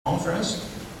conference.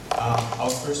 Our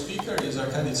first speaker is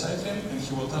Arkady Tseytlin, and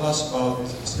he will tell us about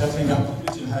scattering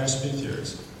amplitudes in high-speed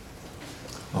theories.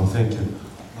 Oh, thank you.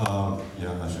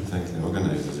 Yeah, I should thank the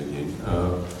organizers again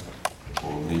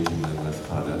for making my life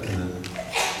harder.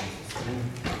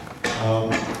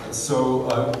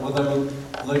 What I would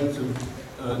like to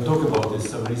talk about is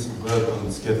some recent work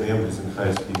on scattering amplitudes in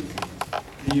high-speed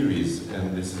theories,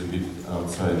 and this is a bit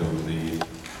outside of the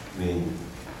main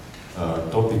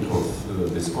topic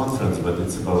of this conference, but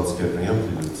it's about scattering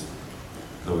amplitudes,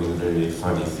 though in very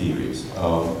funny theories.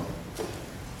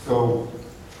 So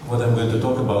what I'm going to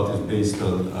talk about is based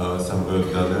on some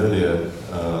work done earlier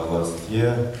last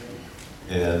year,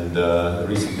 and a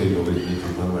recent paper with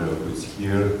Dmitry Ponomarev, who is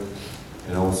here,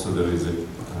 and also there is a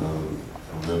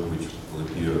some work which will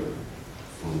appear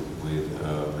soon with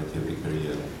Mathieu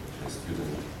Picaria, a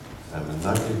student, Simon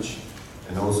Nakic.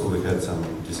 And also we had some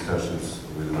discussions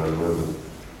with Ryan Weber,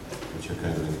 which are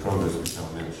kind of in progress, which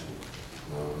I'll mention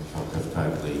if I'll have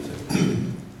time later.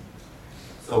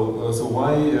 So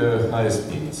why high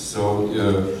spins? So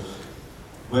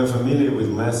we're familiar with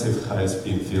massive high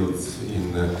spin fields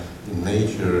in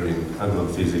nature, in hadron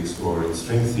physics, or in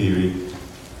string theory.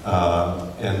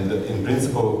 And in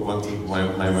principle,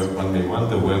 one may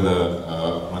wonder whether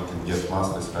one can get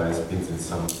massless high spins in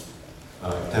some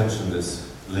tensionless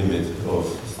limit of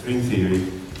string theory,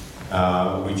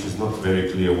 which is not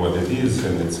very clear what it is,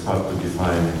 and it's hard to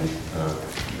define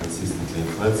consistently in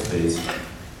flat space.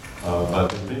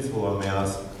 But in principle, one may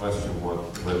ask the question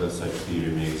whether such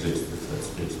theory may exist in flat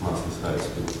space massless high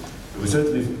spin. We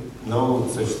certainly know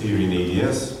such theory in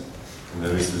ADS, and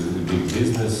there is a big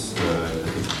business.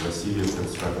 Vasilyev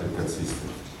constructed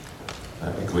consistent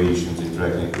equations,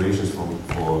 interacting equations for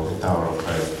a tower of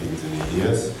high spins in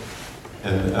ADS.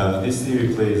 And this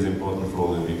theory plays an important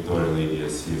role in vectorial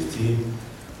ADS CFT.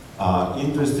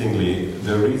 Interestingly,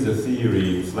 there is a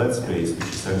theory in flat space which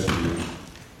essentially,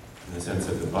 in a sense,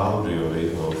 at the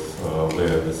boundary of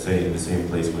where the same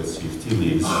place where CFT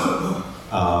lives,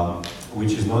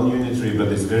 which is non-unitary, but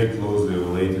is very closely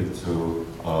related to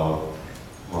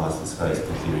massless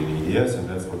high-spin theory in ADS, and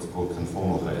that's what's called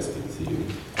conformal high-spin theory.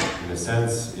 In a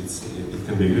sense, it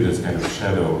can be viewed as kind of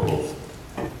shadow of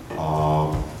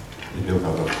the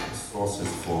build-up of sources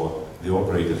for the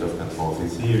operators of control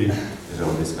field theory, as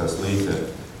I'll discuss later.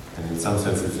 And in some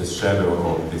sense, it's a shadow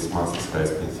of this massless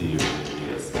high-spin theory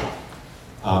in ADS.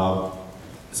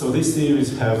 So these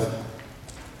theories have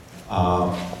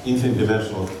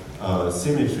infinite-dimensional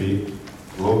symmetry,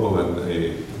 global and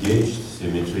gauged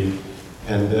symmetry,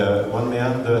 and one may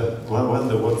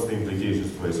wonder what's the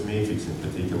implications for S matrix in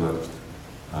particular.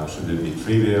 Should it be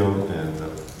trivial? And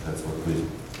that's what we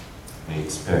may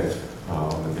expect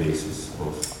on the basis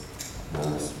of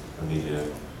familiar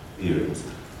theorems.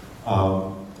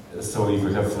 So if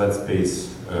we have flat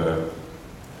space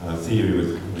theory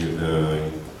with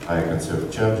high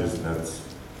conserved charges, that's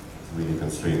really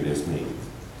constrained S matrix.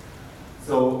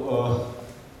 So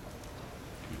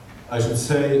I should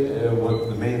say what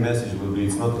the main message will be.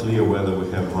 It's not clear whether we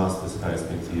have massless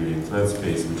high-spin theory in flat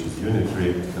space, which is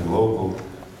unitary and local,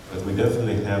 but we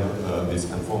definitely have this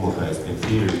conformal high-spin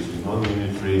theory, which is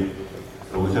non-unitary.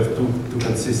 So we have two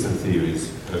consistent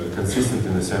theories, consistent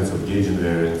in the sense of gauge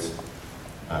invariance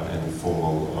and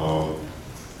formal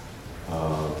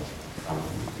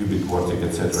cubic quartic,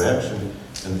 etc. action.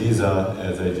 And these are,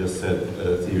 as I just said,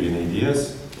 theory in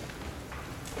ADS.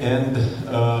 And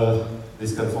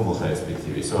this conformal high-spin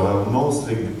theory. So I'll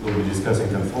mostly will be discussing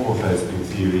conformal high-spin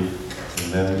theory,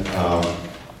 and then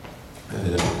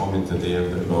a comment at the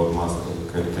end about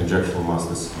conjectural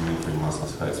massless, unitary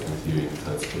massless high-spin theory in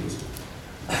flat space.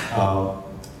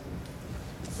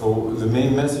 So the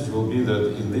main message will be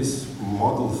that in this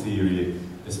model theory,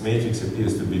 this matrix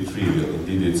appears to be trivial.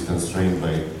 Indeed, it's constrained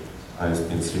by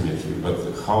high-spin symmetry,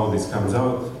 but how this comes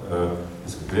out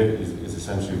is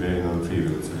essentially very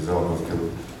non-trivial. It's a result of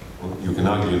you can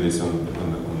argue this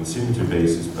on symmetry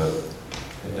basis, but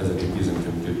as it appears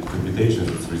in computations,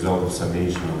 it's a result of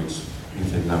summation of which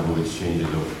infinite number of exchanges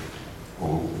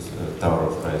of tower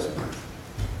of high spin.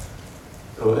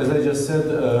 So as I just said,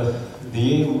 the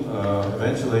aim,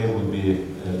 eventual aim would be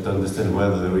to understand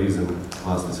whether there is a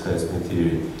massless high spin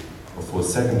theory for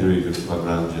second derivative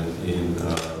Lagrangian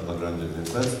in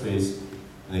flat space.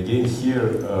 And again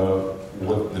here,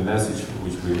 what the message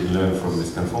which we learned from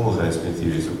this conformal high-spin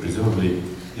theory. So presumably,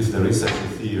 if there is such a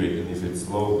theory, and if it's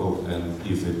local, and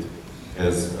if it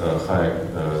has high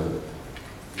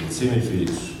in symmetry,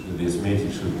 this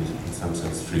matrix should be in some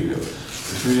sense trivial.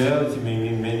 The triviality may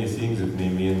mean many things. It may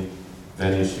mean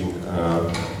vanishing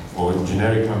or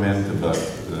generic momentum, but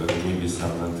maybe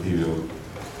some non-trivial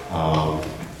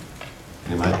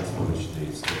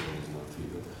if scattering is not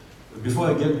trivial. But before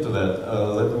I get to that,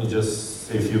 let me just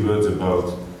say a few words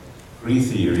about free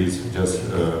theories, just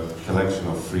a collection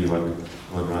of free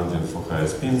Lagrangians for higher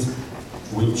spins,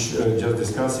 which just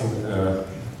discussing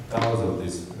taus of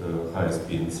these higher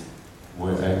spins,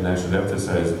 and I should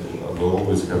emphasize, we'll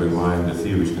always have in mind the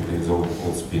theory which contains all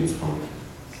spins from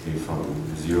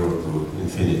 0 to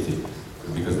infinity,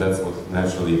 because that's what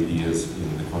naturally appears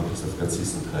in the context of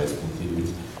consistent high spin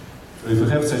theories. So if we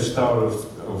have such tower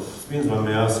of spins, one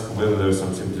may ask whether there are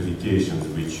some simplifications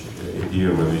which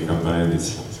appear when we combine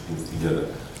these spins together.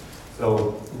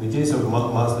 So in the case of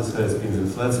massless high spins in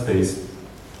flat space,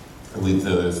 with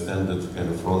the standard kind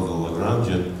of Frozen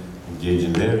Lagrangian gauge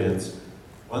invariance,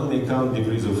 one may count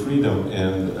degrees of freedom,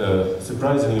 and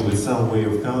surprisingly, with some way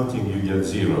of counting, you get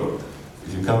 0.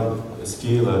 If you count a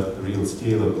scalar, a real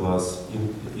scalar plus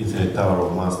infinite tower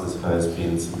of massless high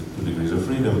spins with 2 degrees of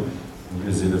freedom, and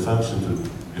use the function to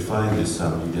define this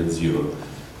sum, you get 0.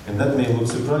 And that may look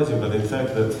surprising, but in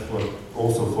fact, that's what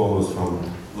also follows from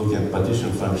looking at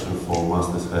partition function for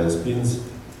massless high spins.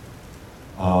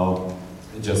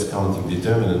 Just counting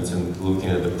determinants and looking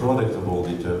at the product of all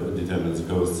determinants,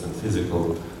 ghosts and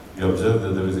physical, you observe that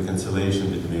there is a cancellation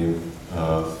between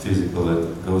physical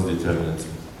and ghost determinants,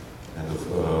 and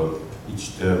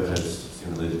each term has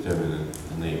similar determinant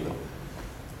in the neighbor.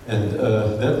 And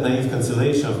that naive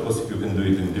cancellation, of course, you can do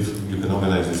it in you can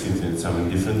organize this infinite sum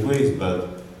in different ways,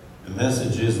 but the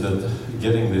message is that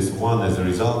getting this 1 as a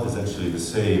result is actually the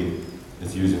same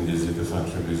as using this zeta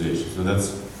function realization. So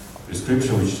that's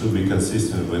prescription which should be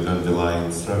consistent with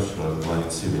underlying structure, underlying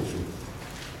symmetry.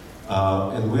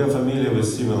 And we are familiar with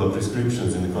similar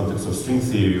prescriptions in the context of string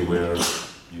theory, where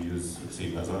you use,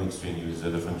 say, bosonic string, you use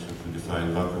zeta function to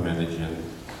define vacuum energy, and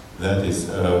that is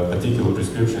particular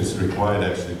prescription is required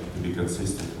actually to be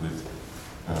consistent with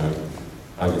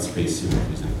target space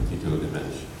symmetries in a particular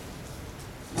dimension.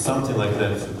 Something like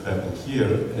that should happen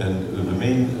here, and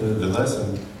the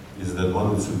lesson is that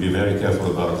one should be very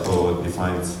careful about how it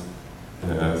defines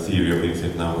theory of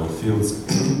infinite number of fields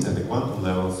at the quantum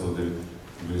level, so the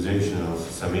realization of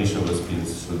summation of the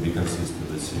spins should be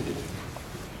consistent with symmetry.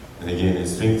 And again, in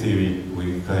string theory,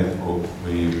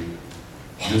 we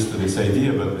used to this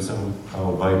idea, but we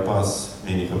somehow bypass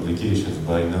many complications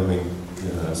by knowing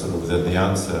sort of that the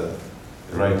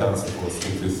right answer for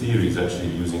string theory is actually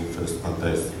using first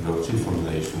quantized Gaussian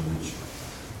formulation, which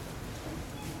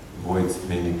avoids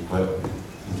many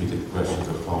intricate questions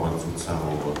of how one should sum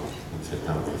over infinite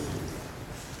number of fields.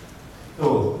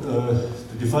 So,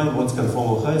 to define what's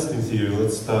conformal high spin theory,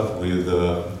 let's start with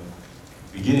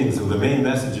beginnings. So the main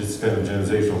message is kind of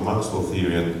generalization of Maxwell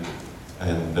theory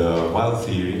and wild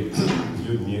theory.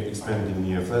 You expand in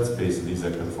near flat space, these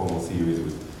are conformal theories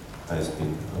with high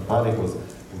spin particles.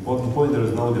 Important point, there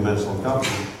is no dimensional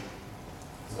coupling.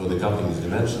 So the coupling is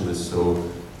dimensionless,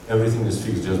 so everything is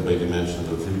fixed just by dimensions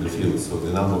of the field. So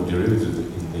the number of derivatives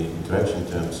in the interaction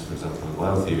terms, for example, in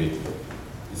wild theory,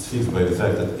 is fixed by the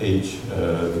fact that H,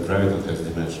 the graviton, has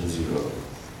dimension 0.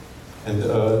 And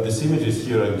the symmetries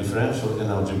here are differential and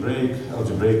algebraic.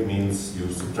 Algebraic means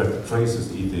you subtract traces,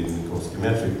 eta in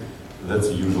symmetric. That's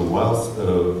the usual wild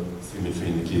symmetry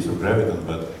in the case of graviton,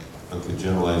 but one could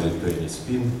generalize it to any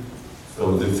spin.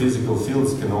 So the physical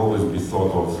fields can always be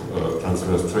thought of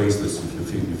transverse traceless.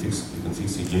 If you can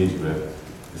fix a gauge where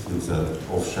the fields are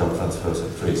off-shell transverse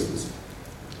and traceless.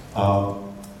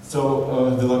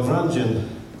 So the Lagrangian,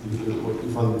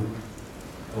 if one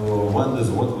wonders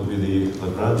what would be the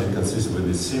Lagrangian consistent with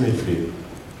this symmetry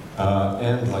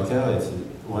and locality,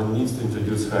 one needs to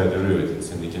introduce higher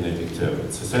derivatives in the kinetic term.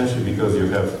 It's essentially because you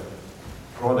have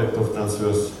product of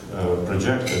transverse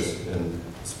projectors, and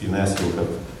spin S, you have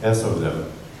S of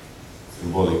them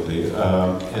symbolically.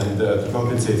 And to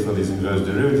compensate for these inverse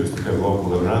derivatives, to have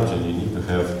local Lagrangian, you need to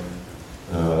have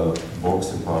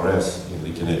box in power S in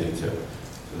the kinetic term.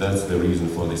 So that's the reason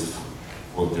for this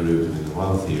fourth derivative in the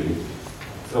wild theory.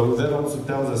 So that also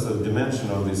tells us that the dimension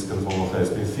of this conformal high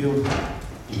spin field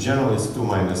in general is 2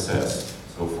 minus S.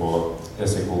 So for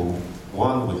S equal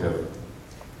 1, we have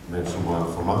dimension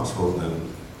 1 for Maxwell,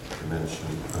 then dimension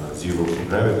 0 for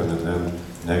graviton, and then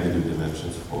negative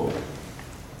dimensions for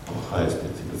high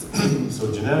spin fields.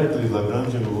 So generically,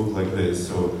 Lagrangian will look like this.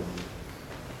 So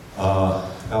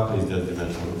coupling is just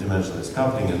dimensionless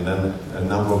coupling, and then a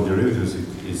number of derivatives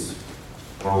is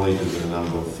correlated with the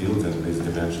number of fields and this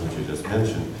dimension which you just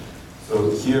mentioned.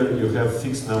 So here you have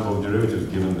fixed number of derivatives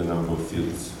given the number of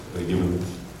fields, given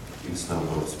fixed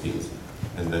number of spins.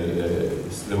 And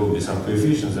there will be some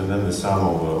coefficients and then the sum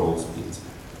over all spins.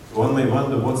 So one may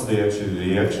wonder what's the actual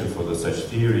reaction for the such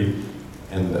theory,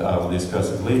 and I'll discuss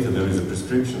it later. There is a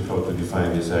prescription how to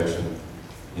define this action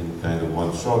in kind of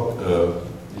one shot,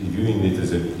 viewing it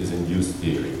as induced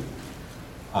theory.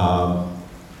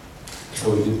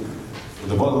 So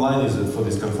the bottom line is that for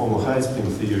this conformal high-spin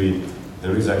theory,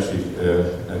 there is actually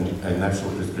an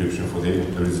actual prescription for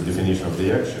there is a definition of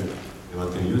the action, and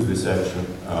one can use this action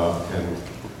and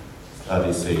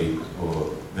study, say,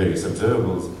 or various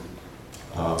observables.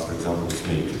 For example, this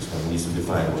matrix. One needs to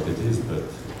define what it is, but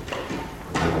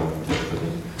I won't get to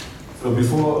it. So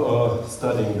before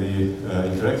studying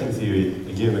the interacting theory,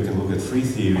 again, we can look at free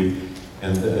theory,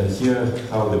 and here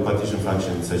how the partition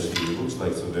function in such theory looks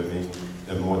like. So there may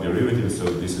have more derivatives, so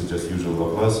this is just usual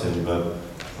Laplacian, but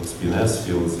on spin S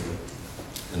fields,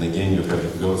 and again you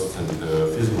have ghosts and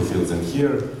physical fields, and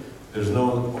here there's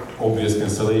no obvious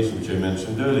cancellation, which I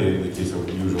mentioned earlier in the case of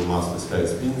usual massless high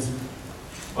spins.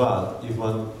 But if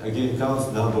one again counts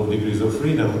the number of degrees of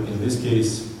freedom, in this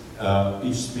case,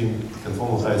 each spin,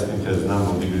 conformal high spin, has a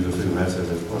number of degrees of freedom s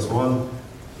as plus 1.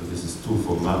 So this is 2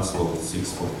 for Maxwell,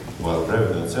 6 for wild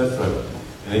rabbit, etc.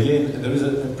 And again, there is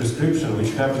a prescription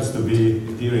which happens to be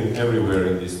appearing everywhere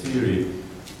in this theory,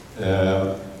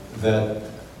 that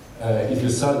if you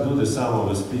do the sum of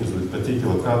the spins with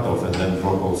particular cutoff and then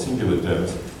drop all singular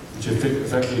terms, which are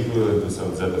effectively equivalent to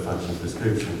some zeta function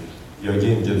prescription, you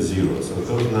again get 0. So the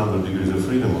total number of degrees of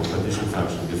freedom of partition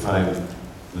function defined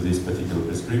with this particular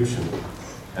prescription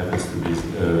happens to be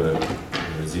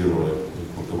 0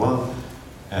 equal to 1.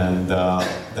 And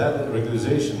that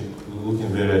regularization, looking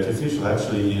very artificial,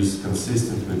 actually is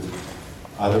consistent with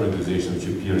other regularization which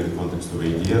appear in the context of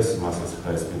ADS, massless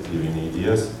high-spin theory in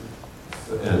ADS.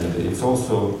 And it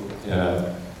also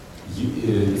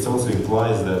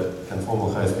implies that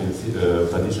conformal high-spin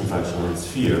partition function on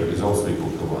sphere is also equal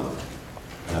to 1.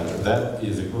 That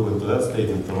is equivalent to that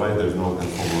statement provided there is no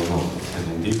conformal anomaly.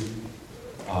 And indeed,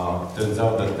 turns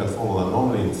out that conformal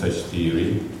anomaly in such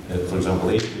theory, for example,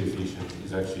 A coefficient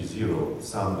is actually 0,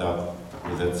 summed up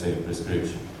with that same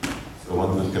prescription. So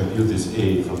one will compute this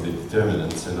A from the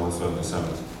determinants and also under some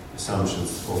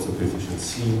assumptions, also coefficient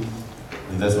C,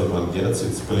 and that's what one gets.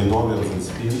 It's polynomials in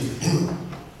spin,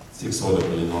 6th-order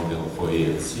polynomial for A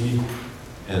and C,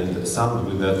 and summed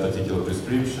with that particular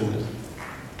prescription,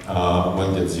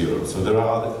 one gets 0. So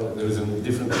there is a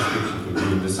different prescription for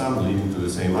doing the sum leading to the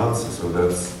same answer. So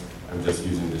I'm just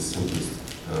using this simplest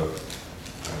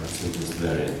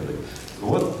variant of it. So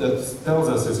what that tells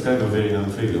us is kind of very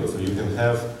non-trivial. So you can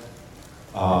have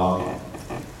a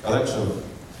collection of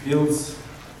fields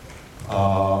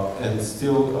and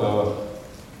still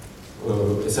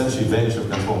essentially vanish of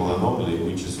conformal anomaly,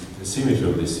 which is the symmetry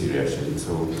of this theory actually.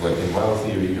 So like in wild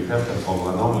theory, you have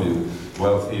conformal anomaly.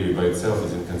 Wild theory by itself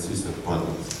is inconsistent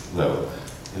quantum level.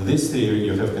 In this theory,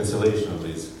 you have cancellation of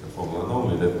this conformal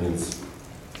anomaly. That means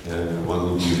one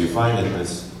will give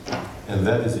definiteness, and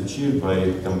that is achieved by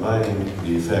combining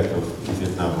the effect of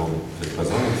infinite number of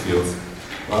bosonic fields,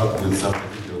 but with some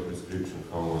particular prescription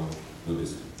how one do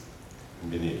this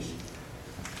combination.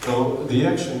 So the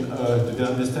action, to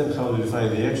understand how to define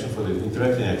the action for the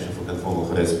interacting action for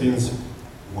conformal high spins,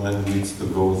 one needs to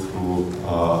go through,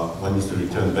 one needs to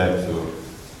return back to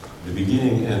the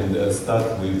beginning and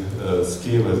start with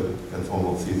scalar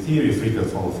conformal field theory, free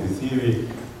conformal field theory,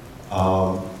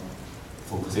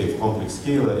 for say complex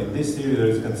scalar. In this theory, there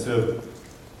is conserved,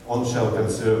 on-shell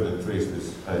conserved and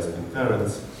traceless high-spin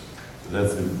currents. So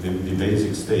that's the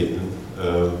basic statement,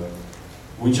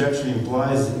 which actually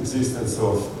implies existence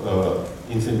of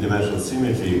infinite dimensional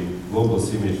symmetry, global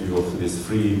symmetry of this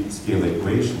free scalar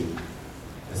equation,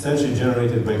 essentially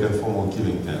generated by conformal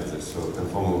killing tensors. So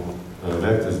conformal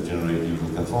vectors generate usual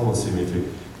conformal symmetry,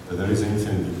 but there is an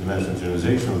infinite dimensional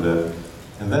generalization of that.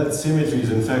 And that symmetry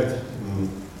is in fact,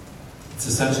 it's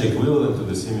essentially equivalent to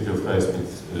the symmetry of high-spin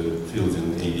fields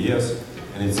in ADS,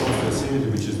 and it's also a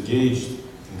symmetry which is gauged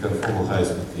in conformal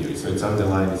high-spin theory. So it's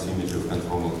underlying the symmetry of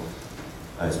conformal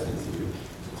high-spin theory.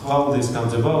 How this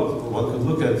comes about, one could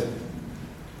look at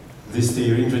this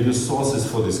theory, introduce sources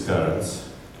for these currents.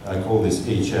 I call this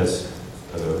HS.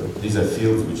 These are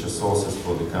fields which are sources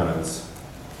for the currents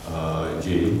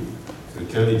J. So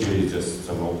curly J is just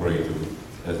some operator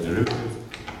as derivative.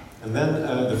 And then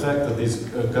the fact that these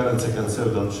currents are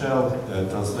conserved on shell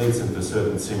translates into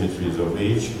certain symmetries of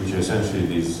H, which are essentially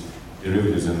these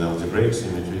derivatives and algebraic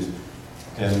symmetries.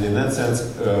 And in that sense,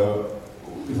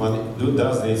 if one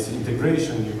does this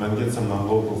integration, one gets some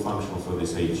non-local function for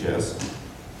this HS,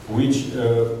 which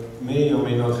may or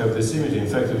may not have the symmetry. In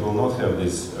fact, it will not have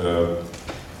this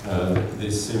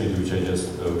this symmetry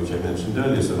which I mentioned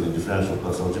earlier. So the differential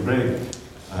plus algebraic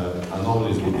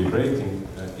anomalies will be breaking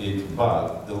it,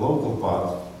 but the local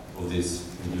part of this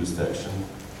induced action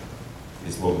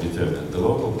is log determinant. The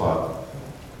local part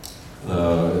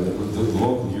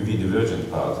UP divergent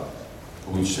part,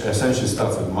 which essentially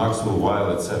starts with Maxwell,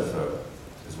 while, etc.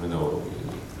 As we know,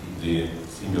 the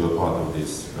singular part of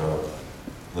this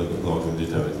local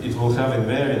determinant. It will have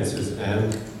invariances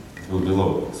and it will be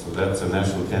local. So that's a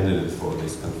natural candidate for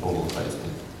this conformal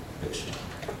high-speed action.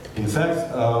 In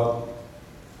fact,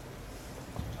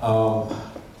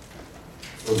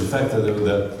 so the fact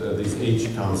that this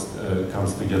H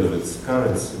comes together with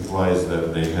currents implies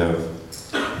that they have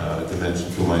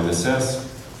dimension 2 minus s.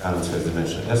 Currents has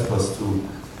dimension s plus 2.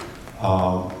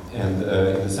 In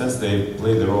a sense, they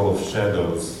play the role of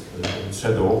shadows.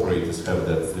 Shadow operators have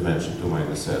that dimension 2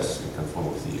 minus s in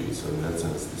conformal theory. So in that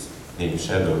sense, this name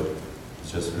shadow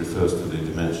just refers to the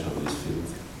dimension of these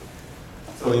fields.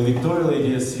 So in vectorial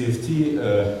ADS CFT,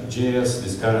 JS,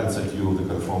 these currents are due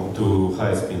to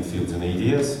high-spin fields in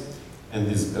ADS, and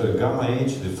this gamma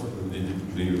H, the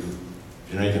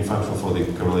generating function for the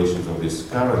correlations of these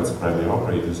currents, primary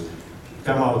operators,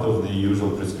 come out of the usual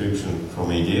prescription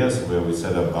from ADS, where we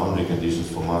set up boundary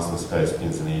conditions for massless high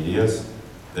spins in ADS.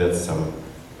 That's some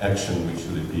action which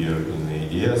should appear in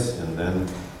ADS, and then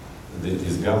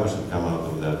this gamma should come out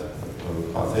of that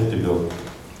path integral.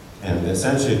 And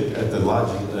essentially, at the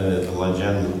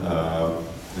Lagen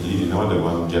leading order,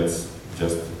 one gets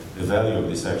just the value of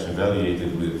this action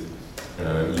evaluated with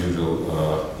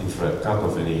usual infrared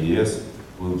cutoff in ADS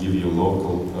will give you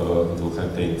local, it will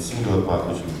contain singular part,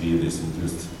 which will be this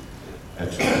induced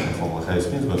action conformal high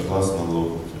spins, but plus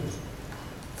non-local terms.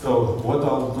 So what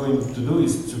I'm going to do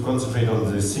is to concentrate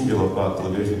on the singular part,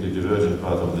 logarithmically divergent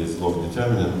part of this log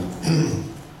determinant.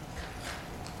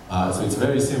 So it's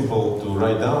very simple to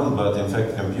write down, but in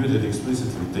fact computed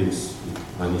explicitly takes,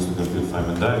 one needs to compute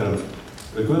Feynman diagrams.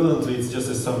 Equivalently, it's just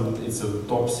it's a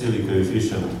top Sealy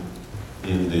coefficient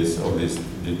in this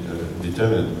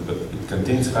determinant, but it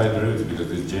contains high derivatives because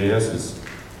this JS is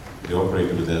the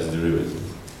operator with S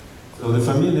derivatives. So the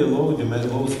familiar low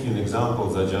spin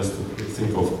examples are just to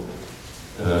think of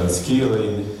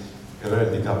scaling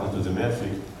covariantly coupled to the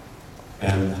metric,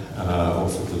 and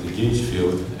also to the gauge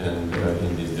field, and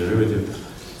in this derivative.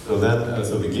 So then,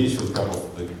 so the gauge field couples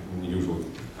the usual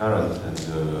current, and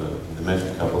the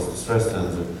metric couples the stress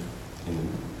tensor in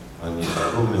one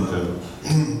improvement term.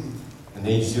 And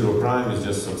H0 prime is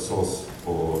just a source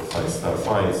for phi star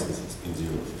phi, it's spin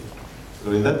 0.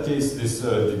 So in that case, this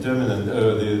determinant,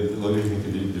 the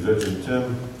logarithmically divergent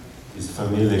term is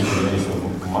familiar combination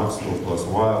of Maxwell plus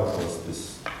Weil plus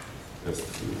this just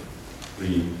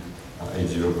free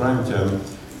H0 prime term.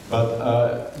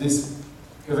 But this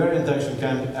covariant action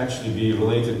can actually be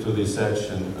related to this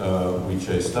action which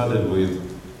I started with,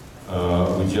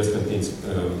 which just contains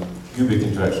cubic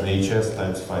interaction HS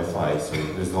times phi phi. So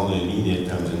there's only linear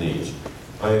terms in H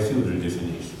by a field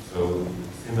redefinition. So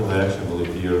similar action will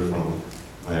appear from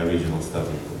my original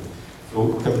starting point.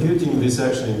 So computing this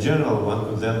action in general, one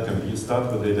could then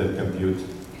start with it and compute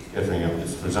scattering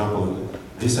amplitudes. For example,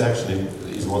 this action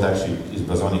is what actually is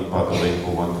bosonic part of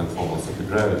A1 conformal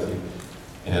supergravity,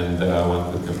 and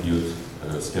one could compute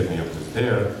scattering amplitudes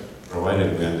there,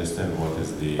 provided we understand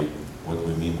what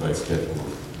we mean by scattering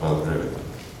of Weil gravity.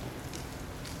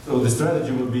 So the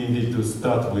strategy would be indeed to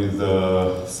start with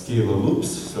scalar loops,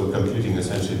 so computing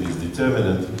essentially this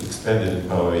determinant expanded in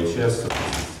power HS. So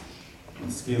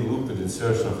scale loop with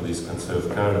insertion of these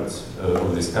conserved currents,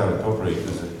 of these current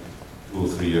operators, 2,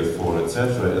 3, 4,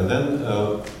 etc., and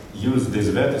then use these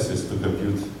vertices to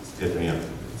compute scattering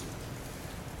amplitudes.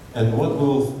 And what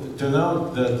will turn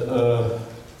out that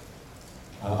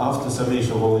after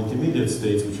summation of all intermediate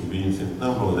states, which will be infinite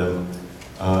number of them,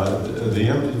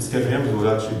 the scattering amplitude will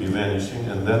actually be vanishing,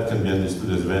 and that can be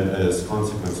understood as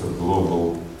consequence of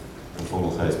global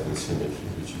conformal high-spin symmetry,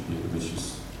 which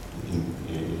is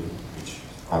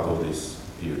part of this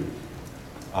theory.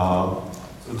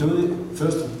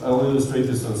 First, I'll illustrate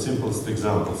this on simplest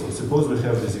example. So suppose we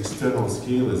have this external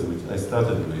scalars, which I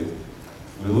started with.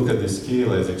 We look at the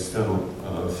scale as external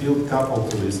field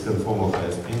coupled to this conformal high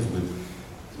spins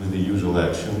with the usual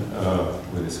action,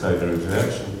 with this high derivative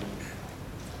action.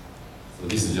 So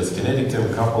this is just kinetic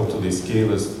term coupled to the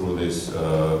scalars through this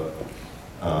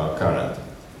current.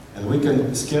 And we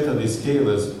can scatter these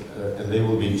scalars, and they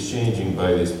will be exchanging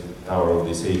by this power of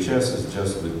this HS is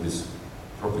just with this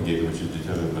propagator, which is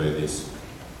determined by this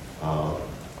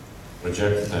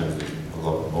projector times the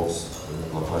box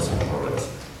Laplacian power S.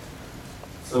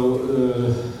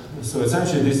 So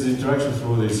essentially, this is interaction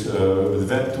through this with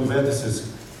two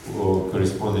vertices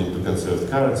corresponding to conserved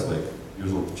currents, like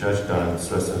usual charge current,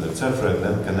 stress tensor, etc., and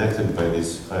then connected by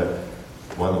this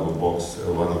one over box,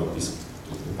 one over piece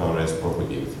to the power S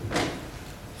propagator.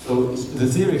 So the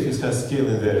theory has scale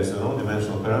invariance and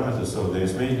non-dimensional parameters, so the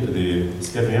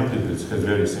scattering amplitudes has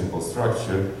very simple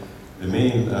structure. The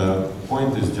main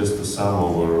point is just to sum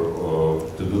over,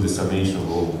 to do the summation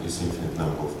of all this infinite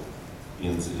number of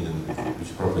pins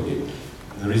which propagate.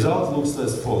 The result looks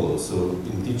as follows. So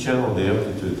in T-channel, the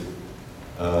amplitude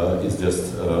is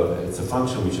just, it's a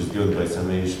function which is given by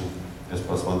summation s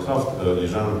plus 1/2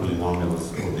 Legendre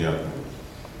polynomials of the argument.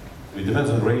 It depends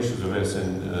on ratios of S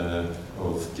and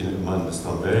of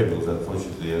Mandelstam variables.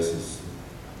 Unfortunately, S is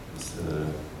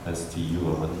STU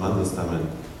or Mandelstam, and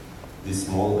this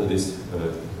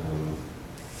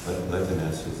Latin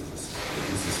S is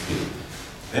spin.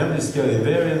 M is scale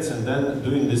invariance, and then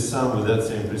doing this sum with that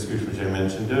same prescription which I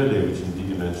mentioned earlier, which in d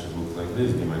dimensions look like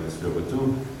this, d minus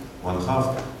 3/2,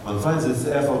 1/2. One finds that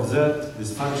f of z,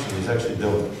 this function, is actually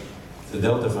delta. It's a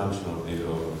delta function of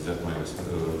z minus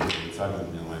its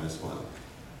argument minus 1.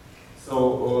 So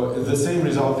the same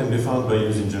result can be found by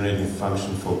using generating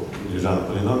function for Legendre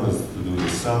polynomials to do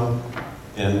this sum.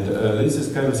 And this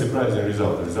is kind of surprising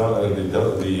result.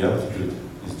 The amplitude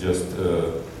is just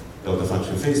delta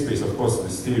function phase space. Of course,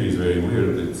 this theory is very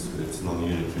weird. It's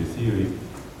non-unitary theory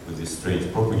with these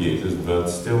strange propagators, but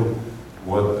still,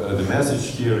 what the message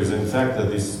here is in fact that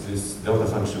this delta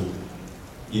function,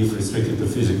 if restricted to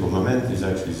physical moment, is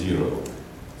actually 0.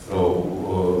 So,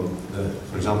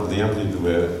 for example, the amplitude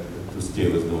where two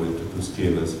scalars go into two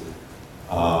scalars,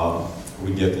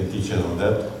 we get in T-channel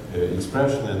that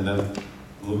expression, and then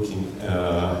looking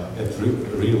at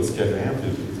real scattering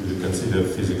amplitude, if we consider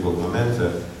physical momenta,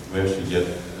 we actually get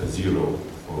 0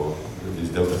 for this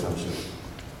delta function.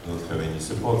 We don't have any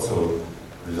support, so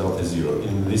the result is 0.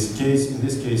 In this case,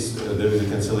 there is a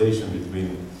cancellation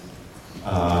between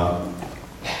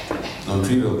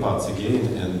non-trivial parts again,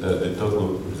 and the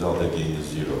total result again is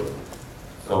 0.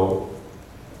 So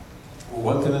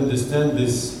one can understand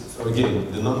this. So again,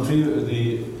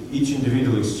 each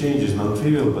individual exchange is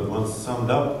non-trivial, but once summed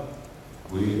up,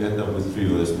 we end up with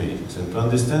trivialist matrix. And to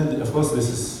understand, of course, this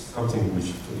is something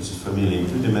which is familiar in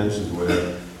 2 dimensions,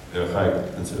 where there are high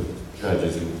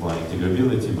charges implying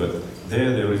integrability, but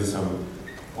there is some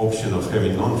option of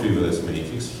having non-trivialist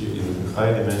matrix. Here in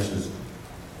high dimensions,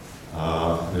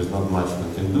 there's not much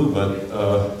one can do, but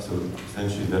so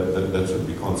essentially that should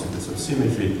be consequence of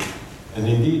symmetry. And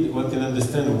indeed, one can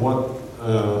understand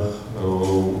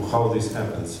how this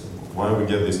happens, why we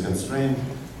get this constraint.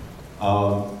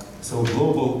 So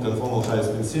global conformal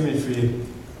high-spin symmetry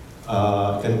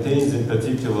contains in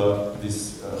particular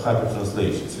these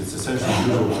hypertranslations. It's essentially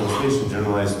usual translation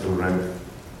generalized to rank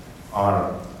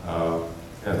R.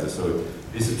 So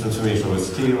this is transformation of a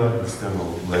scalar,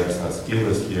 external legs are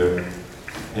scalars here.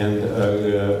 And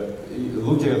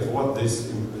looking at what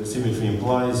this symmetry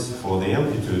implies for the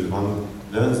amplitude, one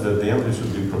learns that the amplitude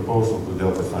should be proportional to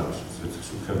delta function. So it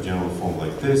should have general form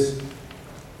like this.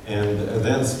 And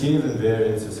then scale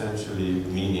invariance, essentially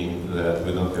meaning that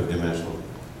we don't have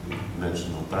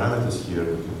dimensional parameters here.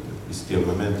 We scale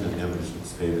momentum, the amplitude should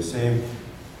stay the same.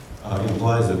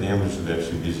 Implies that the amplitude should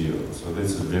actually be 0. So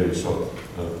this is a very short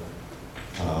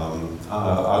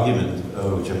argument,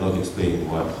 which I'm not explaining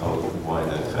why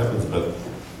that happens, but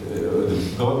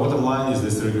the bottom line is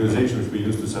this regularization which we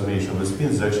use to summation of the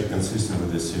spins is actually consistent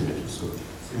with this symmetry. So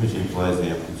symmetry implies the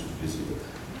amplitude should be 0.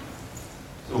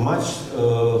 So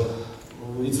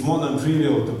it's more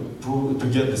non-trivial to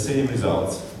get the same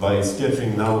results by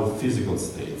scattering now physical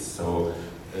states. So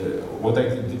what I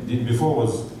did before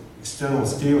was external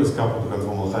scalars coupled to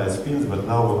conformal high spins, but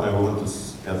now I want to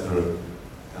scatter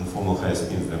conformal high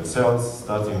spins themselves,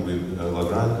 starting with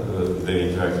their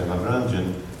interacting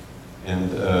Lagrangian.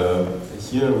 And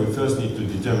here we first need to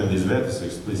determine these vectors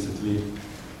explicitly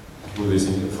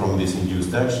from this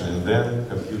induced action, and then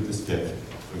compute the scattering.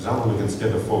 For example, we can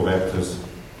scatter 4 vectors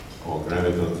or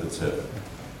gravitons, etc.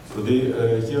 So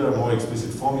here are more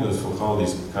explicit formulas for how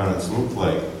these currents look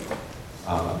like.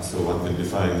 So one can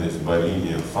define this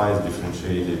bilinear phi's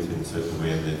differentiated in a certain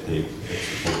way, and then take x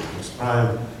equal to x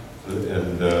prime.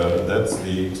 And that's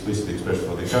the explicit expression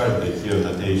for the current. Here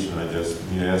notation, I just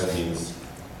mu s means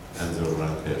tensor over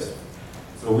rank S.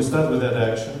 So we start with that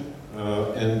action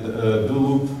and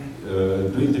do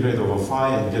integrate over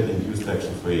phi and get induced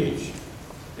action for h,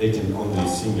 taking only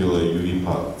singular UV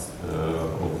parts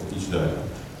of each diagram.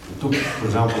 We took, for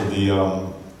example,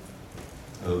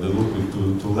 the loop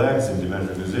with two legs in the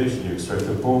measurization. You extract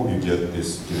the pole, you get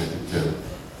this kinetic term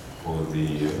for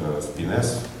the spin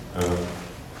S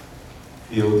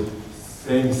field.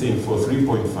 Same thing for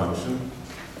 3-point function.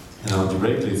 And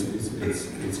algebraically,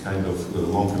 it's kind of a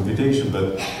long computation,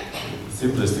 but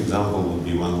simplest example would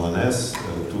be 1,1s,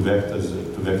 two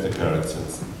vector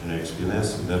characters in generic spin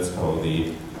S, and that's how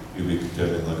the cubic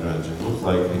determinant Lagrangian look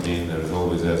like. Again, there's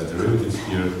always S derivatives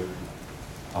here,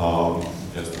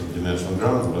 just on dimensional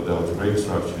grounds, but the algebraic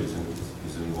structure is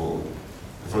involved.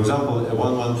 For example, a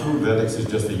 1,1,2 vertex is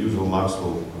just a usual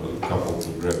Maxwell coupled to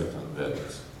graviton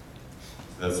vertex.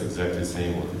 That's exactly the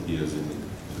same what it is in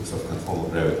terms of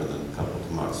conformal graviton and coupled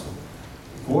to Maxwell.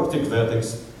 Quartic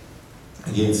vertex,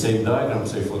 again, same diagram,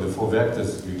 say for the four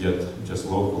vectors, you get just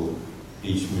local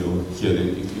h mu. Here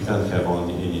you can't have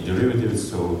any derivatives,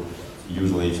 so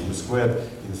usual h mu squared.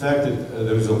 In fact,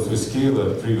 there is also a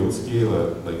scalar, trivial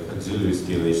scalar, like auxiliary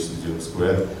scalar h0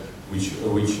 squared, which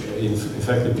in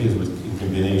fact appears in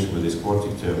combination with this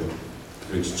quartic term.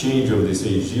 The exchange of this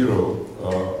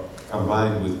h0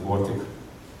 combined with quartic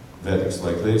vertex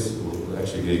like this,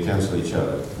 actually they cancel each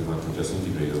other. We want to just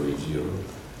integrate over h0.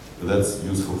 So that's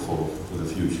useful for the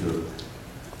future.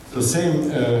 So same,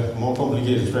 more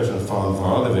complicated expression found for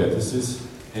other vertices,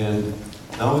 and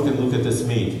now we can look at S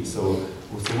matrix. So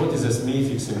what is S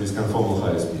matrix in this conformal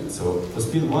high speed? So for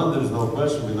spin 1, there is no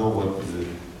question. We know what is the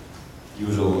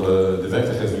usual, the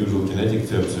vector has usual kinetic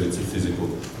term, so it's a physical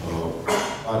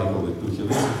particle with two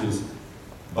helicities.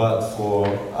 But for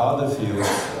other fields,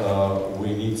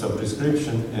 we need some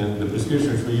prescription, and the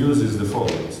prescription which we use is the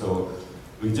following. So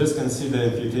we just consider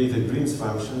imputated Green's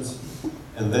functions,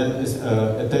 and then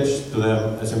attach to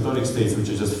them asymptotic states which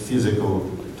are just physical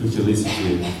two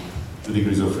helicity, 2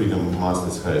 degrees of freedom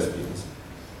massless high speeds.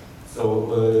 So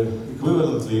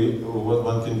equivalently, what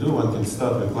one can do, one can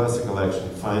start with classical action,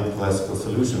 find classical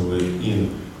solution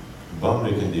within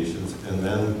boundary conditions, and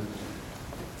then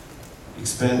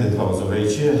expand the powers of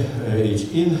H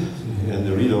in and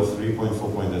the read of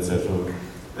 3.4 point, etc.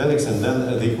 Vertex, and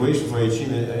then the equation for H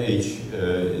in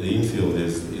the infield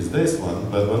is this one,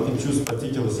 but one can choose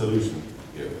particular solution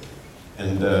here.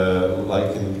 And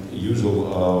like in usual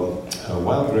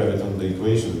wild graviton, the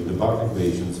equations, the Bach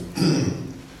equations,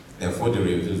 there are 4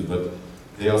 derivatives, but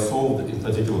they are solved in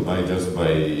particular by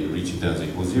Ricci tensor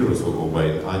equals 0, so or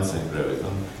by Einstein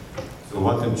graviton. So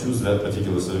one can choose that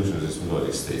particular solution as a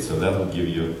asymptotic state. So that will give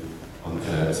you on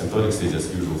asymptotic state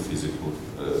as usual physical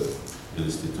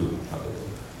helicity 2 particle.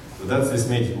 So that's this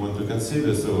matrix we want to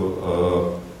consider.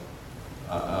 So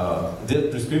that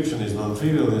prescription is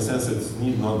non-trivial in the sense that it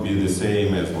need not be the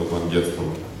same as what one gets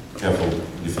from careful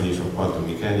definition of quantum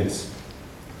mechanics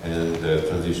and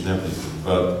transition amplitude.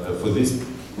 But for this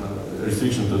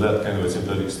restriction to that kind of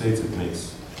asymptotic states, it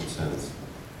makes some sense.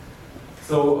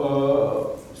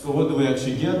 So what do we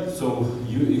actually get? So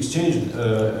you exchange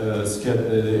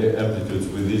the amplitudes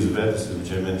with these vertices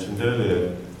which I mentioned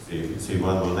earlier, say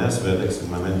 1,1s vertex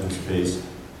in momentum space,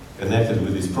 connected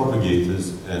with these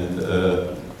propagators, and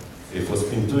for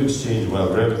spin 2 exchange, while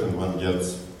graviton one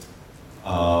gets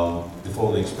the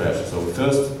following expression. So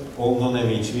first, all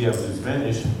non-MHV amplitudes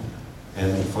vanish,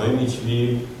 and for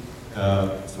MHV,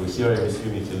 so here I'm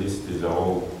assuming helicities are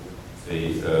all,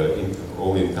 say,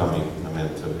 all incoming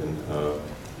momentum, and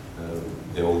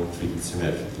they're all treated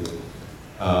symmetrically.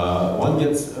 One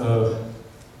gets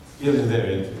here and there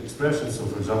expressions. So,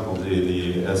 for example,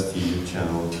 the STU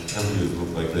channel amplitudes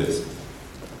look like this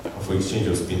for exchange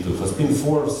of spin 2. For spin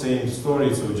 4, same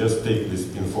story. So, just take the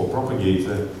spin 4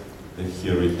 propagator, and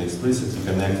here written explicitly,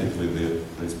 connect it with the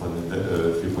corresponding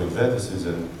 3-point vertices,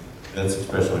 and that's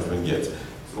expression which one gets.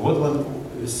 So, what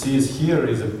one sees here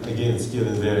is, again, scale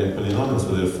invariant polynomials,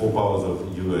 so there are 4 powers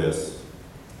of US.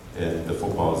 And the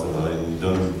 4 powers are in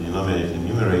denominator and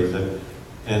numerator.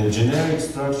 And generic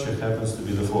structure happens to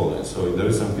be the following. So there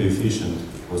is some coefficient,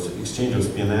 was exchange of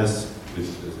spin S with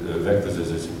vectors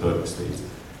as asymptotic states.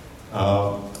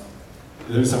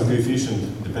 There is some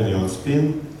coefficient depending on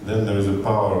spin. Then there is a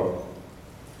power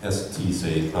ST,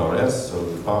 say power S, so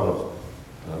the power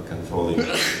of controlling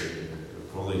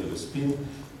correlated spin.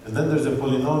 And then there's a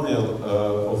polynomial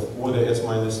of order S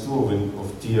minus 2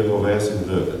 of T over S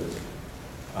inverted.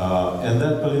 And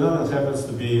that polynomial happens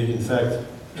to be, in fact,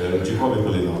 Jacobi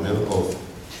polynomial of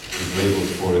is labeled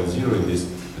 4 and 0 in this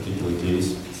particular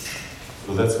case.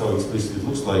 So that's how explicitly it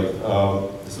looks like.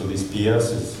 So this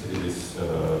PS is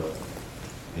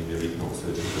maybe written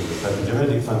also as a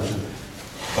phylogenetic function.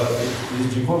 But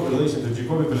this Jacobi relation to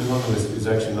Jacobi polynomial is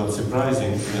actually not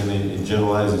surprising, and it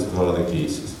generalizes to other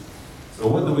cases. So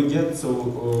what do we get?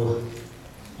 So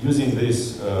using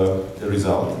this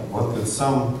result, one can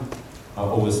sum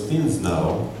over spins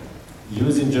now,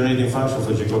 using generating function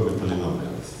for Jacobi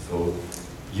polynomials. So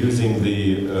using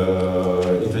the,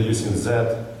 introducing Z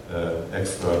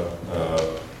extra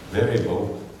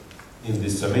variable in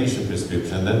this summation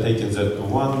prescription, and then taking Z to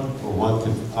 1, one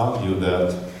can argue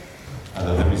that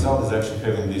The result is actually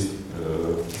having this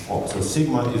form. So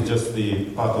sigma is just the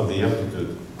part of the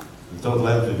amplitude. The total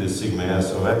amplitude is sigma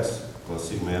s of x plus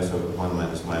sigma s of 1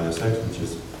 minus x, which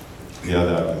is the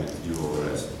other argument u over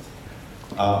s.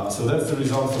 So that's the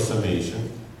result for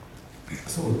summation.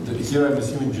 So here I'm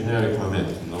assuming generic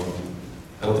momentum. No?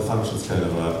 Delta functions kind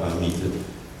of are meted.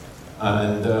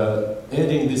 And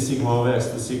adding this sigma of x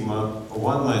to sigma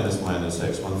 1 minus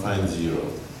x, one finds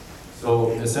 0.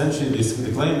 So essentially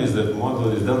the claim is that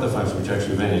modulo this delta function, which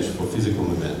actually vanished for physical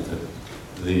momentum,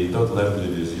 the total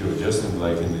amplitude is 0, just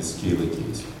like in this scalar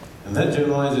case. And that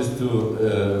generalizes to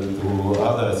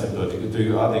other asymptotic,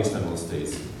 to other external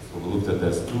states. So we looked at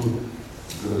this two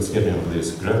scattering of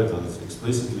these gravitons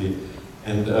explicitly.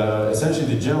 And essentially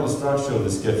the general structure of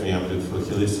the scattering amplitude for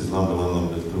Hillis is lambda 1,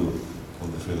 lambda 2,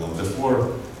 lambda 3, lambda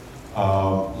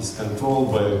 4 is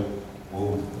controlled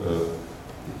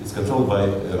by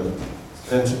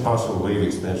partial wave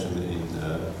expansion in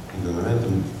the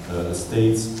momentum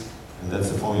states, and that's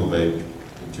the formula by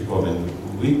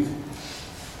Jacobian-Wick.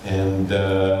 And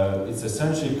it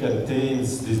essentially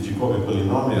contains these Jacobi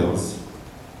polynomials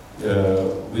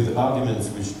with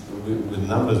arguments with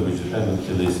numbers which depend on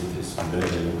helicities.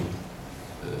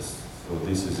 So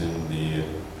this is in the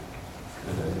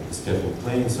scattering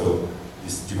plane. So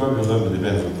this Jacobi polynomial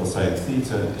depends on cosine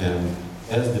theta, and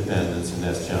S dependence in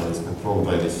S channel is controlled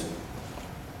by this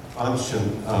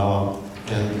function.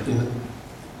 And in the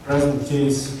present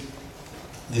case,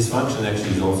 this function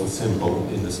actually is also simple.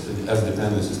 In this, S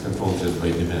dependence is controlled just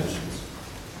by dimensions.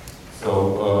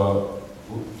 So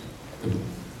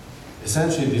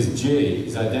essentially, this J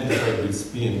is identified with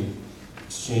spin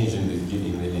exchange in the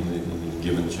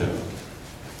given channel.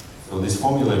 So this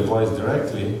formula applies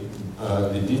directly.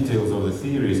 The details of the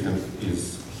theory is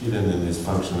hidden in this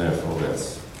function f of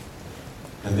s.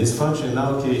 And this function in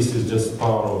our case is just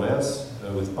power of s,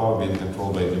 with power being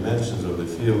controlled by dimensions of the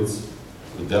fields.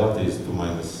 The delta is 2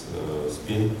 minus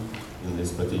spin in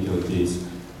this particular case.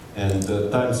 And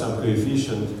times some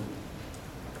coefficient,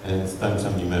 and times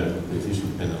some numerical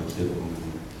coefficient depending on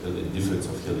the difference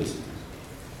of helicity.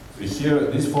 So here,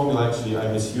 this formula actually,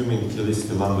 I'm assuming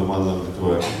helicity lambda 1, lambda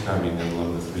 2 are coming, and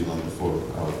lambda 3, lambda 4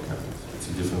 are coming. It's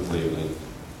a different labeling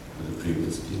to the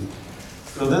previous case.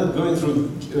 So then, going through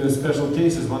special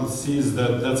cases, one sees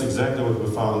that that's exactly what we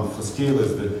found for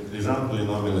scalars. The Lejeune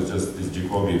polynomial is just this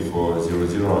Jacobi for 0,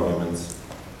 0 arguments.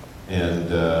 And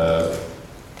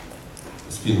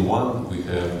spin 1, we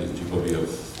have this Jacobi of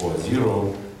 4,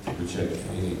 0, which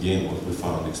again what we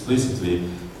found explicitly.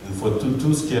 And for 2,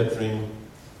 2 scattering,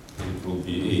 it will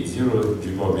be 8, 0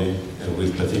 Jacobi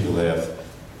with particular f.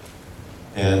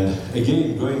 And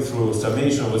again, going through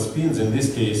summation of the spins, in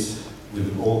this case,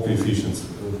 with all coefficients,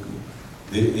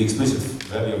 the explicit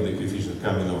value of the coefficient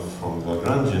coming off from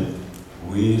Lagrangian,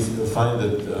 we find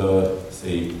that,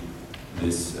 say,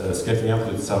 this scattering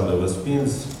amplitude summed over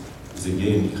spins is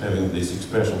again having this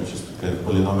expression, which is kind of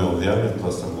polynomial of the argument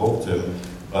plus some log term,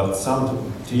 but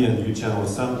some T and U channel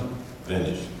sum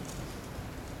vanish.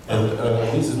 And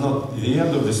this is not the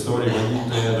end of the story. We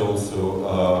need to add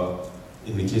also,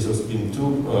 in the case of spin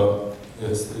 2,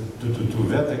 2 to 2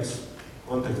 vertex,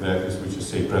 contact vectors, which is,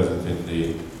 say, present in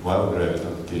the wild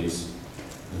graviton case,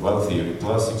 in wild theory,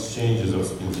 plus exchanges of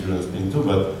spin 0 and spin 2,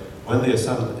 but when they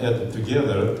are added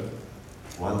together,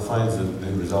 one finds that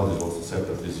the result is also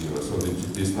separately 0. So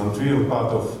this non-trivial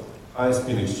part of high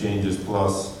spin exchanges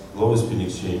plus low spin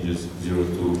exchanges, 0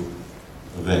 to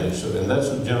vanish. So, and that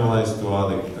should generalize to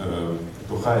other,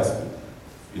 to high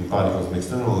spin particles in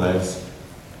external legs,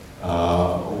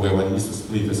 where one needs to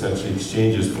split essentially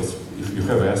exchanges for. If you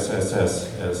have SSS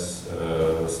as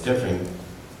scattering,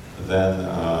 then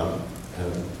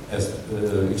as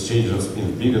exchange of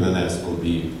spins bigger than S will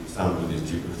be summed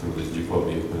through this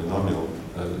Jacobi polynomial,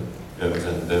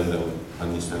 and then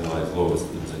one needs to analyze lower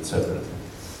spins, etc.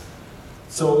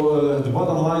 So the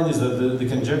bottom line is that the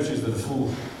conjecture is that the full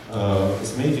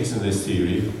S matrix in this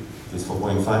theory, this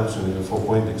 4-point function, the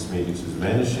 4-point X matrix is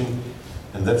vanishing,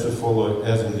 and that should follow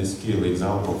as in this scale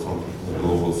example from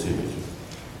global symmetry.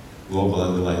 Global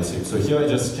underlying symmetry. So here I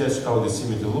just sketched how the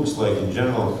symmetry looks like in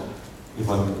general. If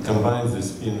one combines the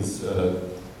spins,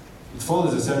 it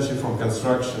follows essentially from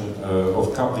construction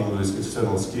of coupling with this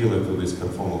external scalar to this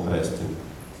conformal high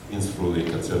spins through the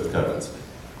conserved currents.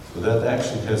 So that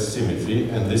action has symmetry,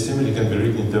 and this symmetry can be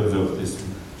written in terms of this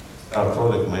star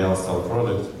product, Mayal star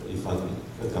product, if one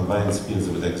combines spins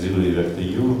with auxiliary vector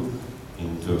u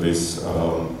into this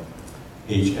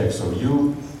hx of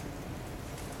u,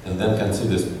 and then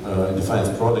considers, defines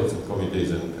products of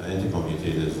commutators and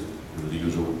anti-commutators in the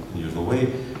usual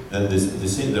way. Then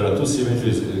there are two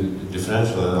symmetries,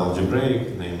 differential and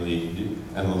algebraic, namely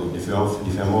analog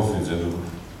diffeomorphisms and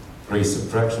ray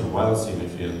subtraction wild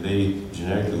symmetry, and they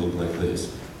generically look like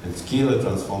this. And scalar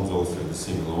transforms also in a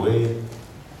similar way,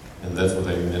 and that's what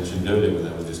I mentioned earlier when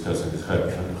I was discussing these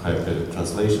hyper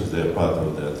translations. They are part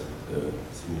of that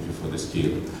symmetry for the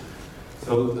scalar.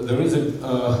 So there is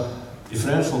a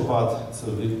differential part,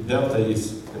 so the delta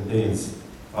contains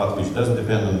part which doesn't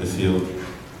depend on the field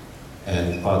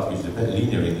and part which depends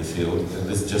linear in the field, and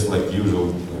this is just like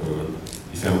usual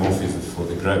diffeomorphism for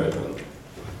the graviton.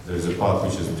 There is a part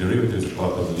which is derivative,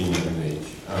 part of linear image.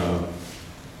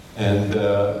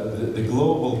 The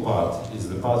global part is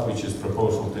the part which is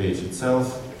proportional to H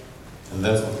itself, and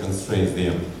that's what constrains the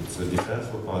amplitude. So the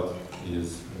differential part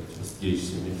is just H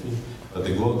symmetry, but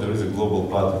there is a global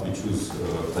part if we choose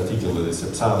particularly this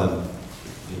epsilon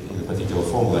in a particular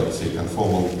form, like say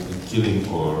conformal killing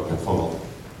or conformal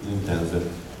link tensor,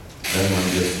 then one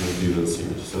gets to dual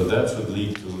symmetry. So that should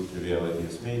lead to triviality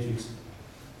as matrix.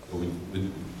 So we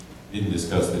didn't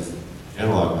discuss this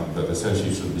general argument, but essentially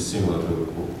it should be similar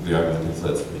to the argument in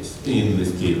flat space, in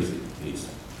this case.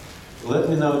 Let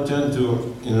me now turn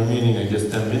to, in remaining, I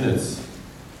guess, 10 minutes,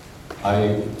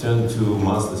 I turn to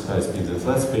massless high speeds in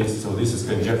flat space. So this is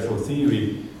conjectural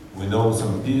theory. We know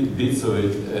some bits of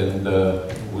it, and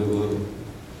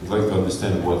we'd like to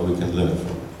understand what we can learn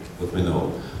from what we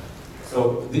know.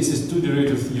 So this is two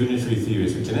derivative unitary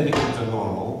theories. The kinetic terms are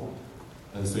normal,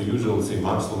 and so usual, say,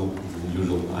 Maxwell,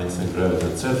 usual Einstein gravity,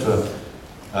 etc.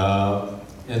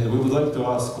 And we would like to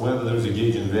ask whether there is a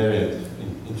gauge invariant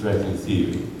in interacting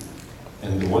theory,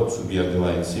 and what should be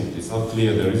underlying symmetry. It's not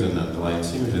clear there is an underlying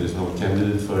symmetry, there's no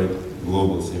candidate for it,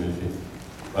 global symmetry.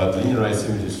 But linearized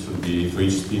symmetries should be, for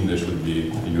each spin there should be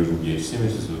the usual gauge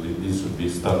symmetry, so these should be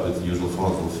start with usual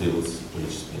frontal fields for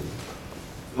each spin.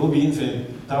 There will be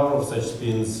infinite tower of such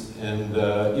spins, and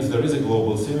if there is a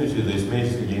global symmetry, this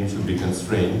matrix again should be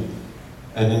constrained.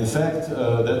 And in fact,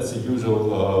 that's a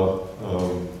usual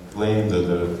claim that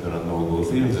there are no global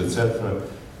theorems, etc.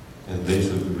 And they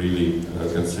should really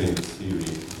constrain the theory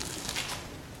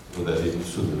so that it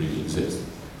shouldn't really exist.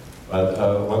 But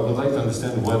I would like to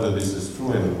understand whether this is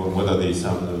true and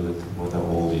what are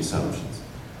all the assumptions.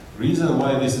 Reason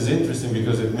why this is interesting,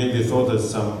 because it may be thought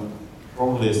as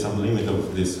probably some limit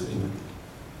of this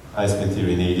high-spin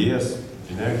theory in ADS.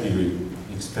 Generically,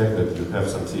 we expect that you have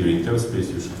some theory in curved space,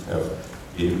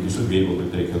 you should be able to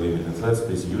take a limit in flat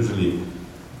space. Usually,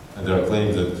 there are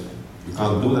claims that you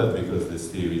can't do that because this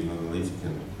theory is non-analytic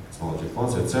and it's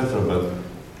logical, etc. But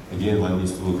again, one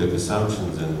needs to look at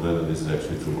assumptions and whether this is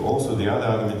actually true. Also, the other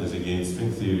argument is against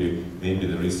string theory. Maybe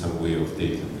there is some way of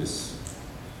taking this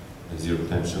zero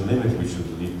tension limit, which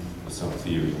should lead to some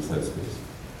theory in flat space.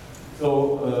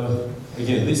 So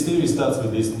again, this theory starts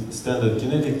with these standard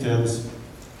kinetic terms.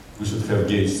 We should have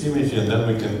gauge symmetry, and then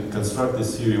we can construct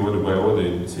this theory order by order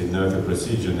in, say, Noether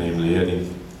procedure, namely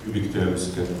adding cubic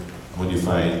terms,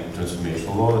 modifying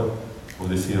transformational order of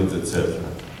the fields, etc.,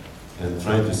 and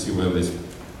trying to see where this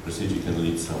procedure can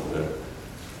lead somewhere.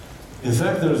 In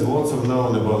fact, there is lots of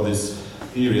known about this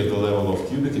theory at the level of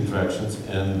cubic interactions,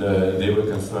 and they were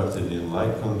constructed in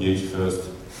light-cone gauge first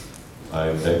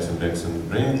by Bex and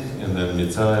Brink, and then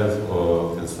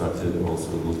Mitsayev constructed,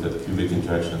 also looked at cubic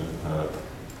interaction,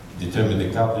 determined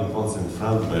the coupling constant in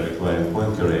front by requiring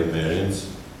Poincare invariance.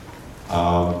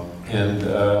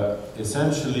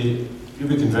 Essentially,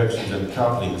 cubic interactions and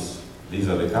couplings, these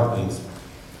are the couplings,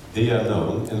 they are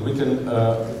known, and we can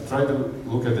try to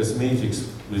look at this matrix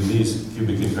with these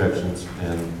cubic interactions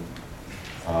and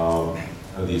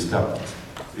these couplings.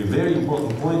 The very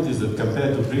important point is that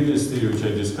compared to previous theory which I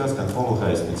discussed, conformal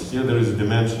high spins, here there is a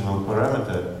dimensional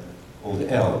parameter called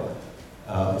L.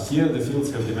 Here the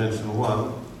fields have dimension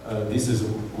 1. This is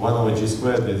 1 over g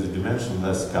squared with a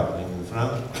dimensionless coupling in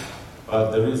front.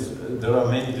 But there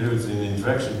are many derivatives in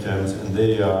interaction terms, and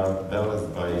they are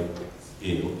balanced by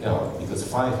scale L, because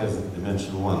phi has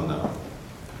dimension 1 now.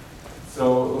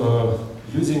 So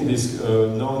using this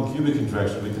known cubic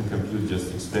interaction, we can compute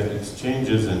just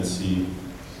exchanges and see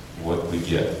what we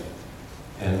get.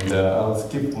 And I'll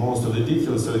skip most of the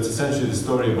details. So it's essentially the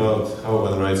story about how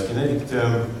one writes kinetic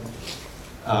term,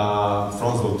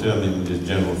 frontal term in this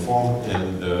general form,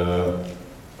 and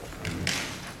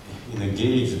in a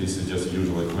gauge, this is just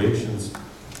usual equations,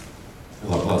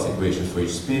 Laplace equations for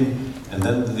each spin, and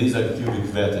then these are cubic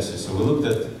vertices. So we looked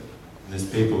at, in this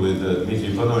paper with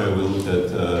Dmitry Panoyev, we looked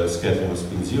at scattering of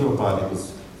spin zero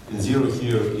particles. Spin zero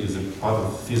here is a part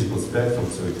of physical spectrum,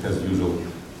 so it has usual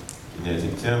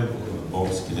kinetic term,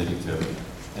 box kinetic term.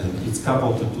 And it's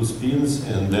coupled to two spins,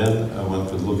 and then one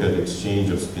could look at exchange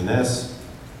of spin S,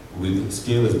 with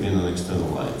scale as being on external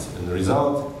lines. And the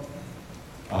result,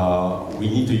 we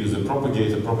need to use a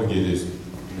propagator. Propagator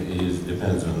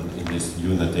depends on, in this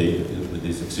unit with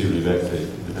this auxiliary vector,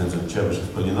 it depends on Chebyshev's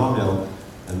polynomial,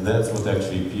 and that's what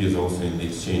actually appears also in the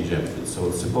exchange amplitude.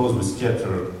 So suppose we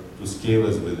scatter two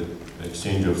scalars with the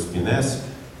exchange of spin s.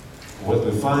 What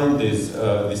we find is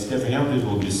the scattering amplitude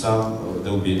will be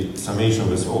there will be summation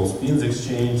with all spins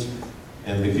exchanged,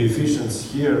 and the coefficients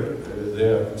here,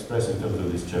 they're expressed in terms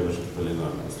of these Chebyshev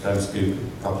polynomials, times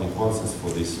coupling constants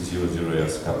for this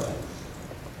 0,0s coupling.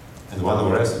 And 1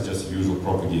 over s is just the usual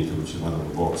propagator, which is 1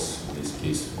 over box. In this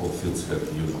case, all fields have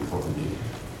the usual propagator.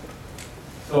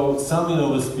 So summing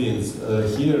over spins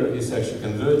here is actually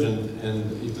convergent,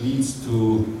 and it leads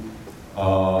to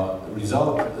the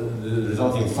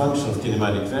resulting function of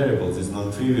kinematic variables is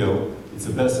non-trivial. It's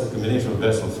a Bessel combination of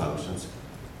Bessel functions.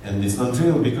 And it's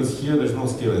non-trivial because here there's no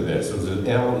scale in there. So the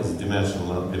L is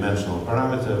dimensional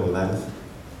parameter, or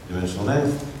dimensional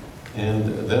length,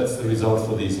 and that's the result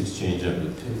for this exchange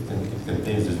amplitude. It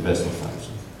contains these Bessel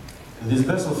functions. And these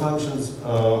Bessel functions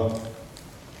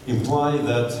imply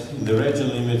that in the Regge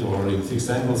limit or in fixed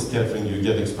angle scattering you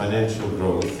get exponential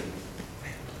growth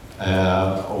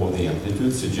over the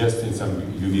amplitude, suggesting some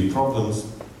UV problems.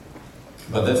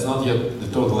 But that's not yet the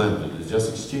total amplitude. It's just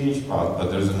exchange part,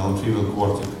 but there's a non-trivial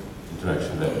quartic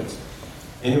interaction values.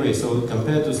 Anyway, so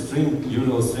compared to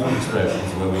usual string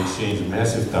expressions where we exchange a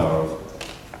massive tau,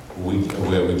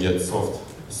 where we get soft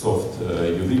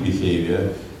UV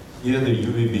behavior, here the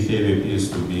UV behavior appears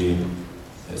to be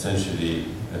essentially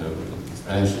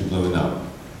exponentially blown up.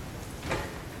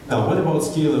 Now, what about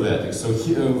scalar vertex? So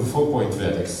here, 4-point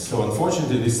vertex. So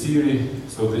unfortunately, this theory,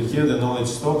 here the knowledge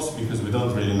stops because we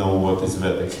don't really know what is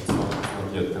vertex. It's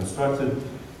not yet constructed.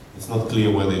 It's not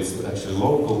clear whether it's actually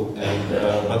local. And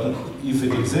but if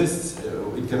it exists,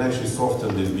 it can actually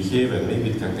soften this behavior, and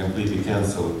maybe it can completely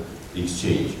cancel the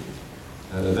exchange.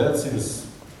 That seems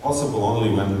possible only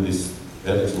when this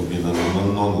vertex will be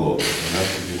non-local, and that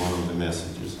would be one of the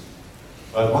messages.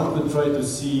 But one could try to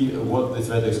see what this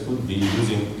vertex could be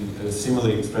using a similar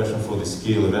expression for the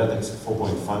scalar vertex,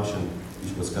 4-point function,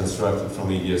 which was constructed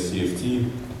from ADS-CFT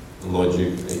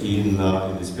logic in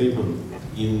this paper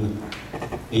in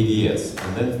ADS.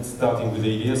 And then starting with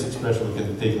the ADS expression, we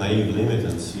can take naive limit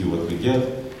and see what we get.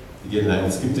 Again, I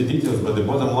will skip the details, but the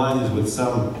bottom line is with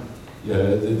some,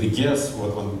 the guess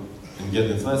what one can get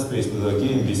in flat space will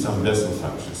again be some Bessel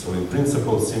function. So in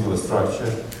principle, similar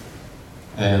structure.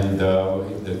 And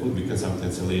there could be some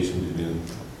cancellation between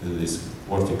this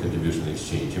quartic contribution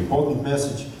exchange.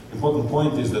 Important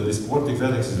point is that this quartic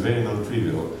vertex is very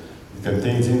non-trivial. It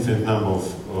contains infinite number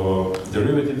of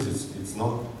derivatives. It's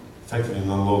not effectively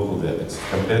non-local vertex.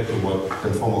 Compared to what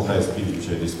conformal high speed, which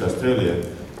I discussed earlier,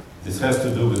 this has to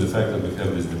do with the fact that we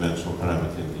have this dimensional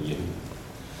parameter in the beginning.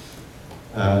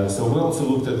 So we also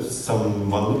looked at some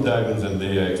one-loop diagrams, and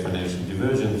they are exponentially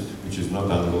divergent, which is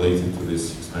not unrelated to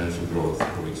this exponential growth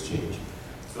or exchange.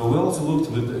 So we also looked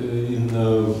with, in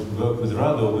work with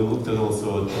Rado, we looked at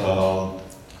also at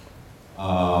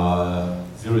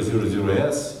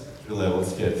 0,0s, three-level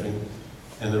scattering.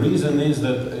 And the reason is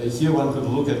that here one could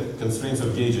look at constraints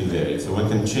of gauge invariance. So one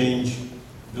can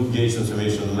do gauge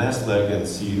transformation on last leg and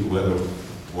see whether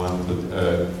one could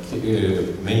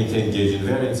maintain gauge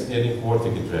invariance adding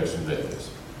quartic interaction vectors.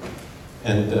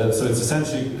 And so it's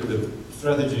essentially, the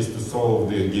strategy is to solve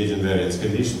the gauge invariance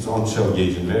conditions, on-shell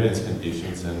gauge invariance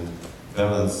conditions, and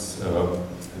balance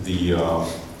the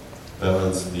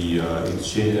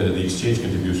exchange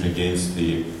contribution against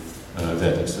the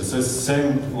vertex. So it's the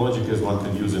same logic as one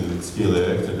could use in scalar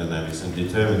vector dynamics and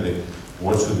determine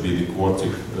what should be the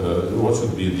quartic,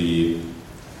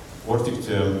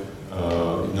 term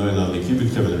knowing on the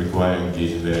cubic term and requiring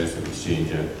gauge invariance of exchange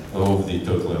of the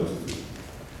total amplitude.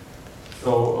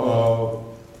 So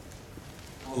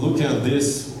looking at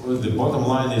this, the bottom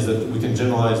line is that we can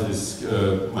generalize this,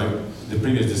 the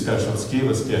previous discussion of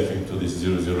scalar scattering to this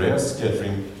 0,0s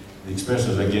scattering. The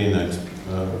expressions again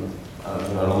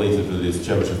are related to this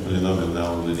Chebyshev polynomial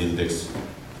now with index,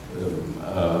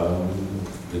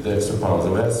 with the extra powers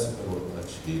of s.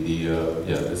 Actually,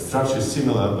 the structure is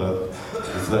similar, but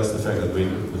reflects the fact that we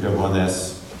have one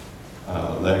s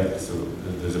leg, so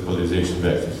there's a polarization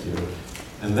vector here.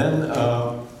 And then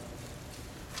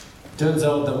turns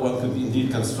out that one could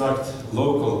indeed construct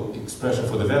local expression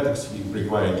for the vertex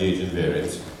requiring gauge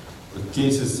invariance, with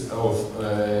cases of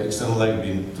external leg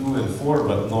being 2 and 4,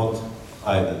 but not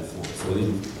higher than 4. So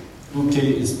in 2k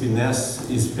is spin s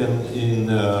is spin in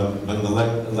when the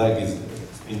leg is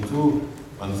spin 2,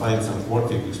 one finds some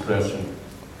quartic expression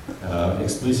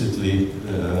explicitly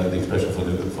the expression for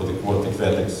the quartic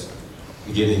vertex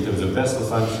again, in terms of Bessel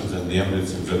functions, and the amplitude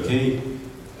seems okay.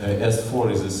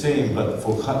 S4 is the same, but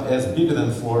for S bigger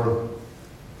than 4,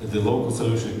 the local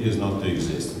solution appears not to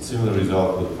exist. And similar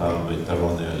result was found by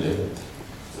Taron earlier.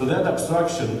 So that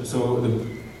abstraction, so the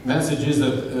message is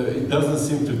that it doesn't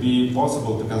seem to be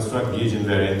possible to construct gauge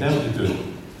invariant amplitude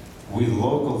with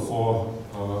local for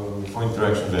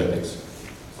interaction vertex.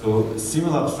 So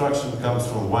similar abstraction comes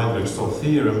from Weinberg-Stoll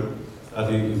theorem,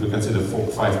 if we consider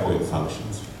 5-point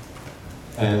functions.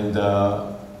 And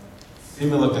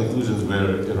similar conclusions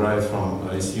were derived from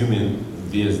assuming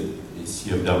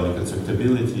CFW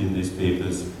constructability in these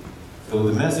papers. So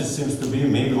the message seems to be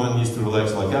maybe one needs to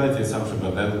relax locality assumption,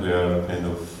 but then we are kind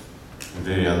of in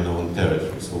very unknown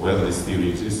territory. So whether this theory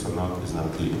exists or not is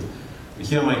not clear.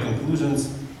 Here are my conclusions.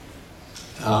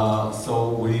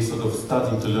 So we sort of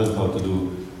starting to learn how to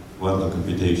do quantum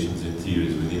computations in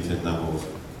theories with infinite number of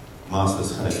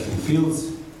massless high-spin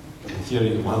fields. And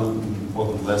here one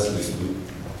important lesson is to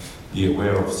be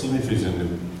aware of symmetries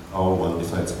and how one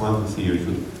defines quantum theory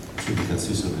should be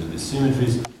consistent with these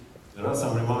symmetries. There are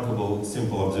some remarkable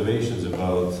simple observations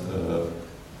about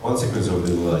consequence of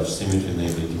the large symmetry,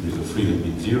 namely degrees of freedom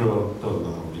being 0, total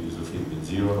number of degrees of freedom being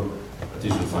 0,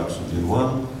 partition functions in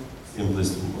 1,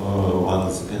 simplest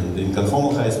ones. And in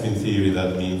conformal high-spin theory,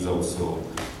 that means also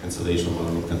cancellation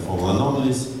of conformal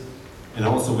anomalies. And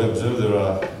also we observe there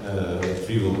are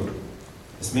trivial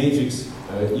S-matrix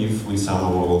if we sum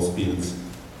over all spins.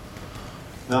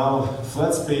 Now,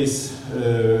 flat space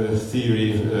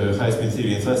theory, high-spin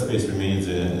theory in flat space remains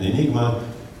an enigma,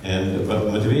 but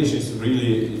motivation is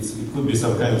really, it could be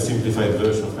some kind of simplified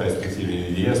version of high-spin theory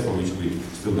in EDS, for which we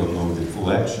still don't know the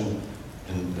full action,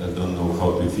 and don't know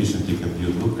how to efficiently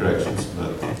compute loop corrections,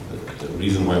 but the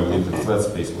reason why we looked at flat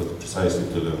space was precisely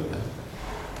to learn that.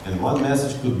 And one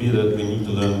message could be that we need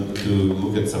to learn to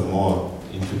look at some more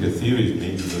intricate theories,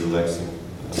 maybe the relaxing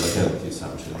locality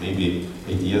assumption. Maybe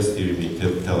ADS theory may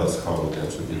tell us how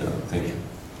that should be done. Thank you.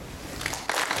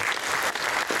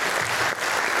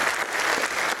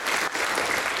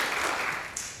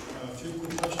 A few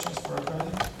quick questions for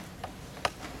Arkady.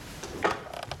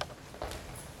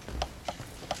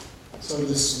 So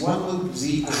this one loop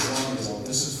z equals 1 result,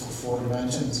 this is for 4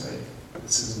 dimensions, right?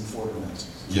 This is in 4 dimensions.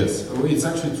 Yes, it's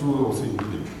actually true also in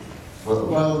medium.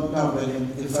 Well, no, but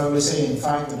if I was saying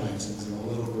 5 dimensions and the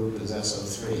little group is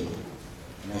SO3, maybe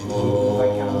if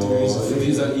I count degrees of freedom.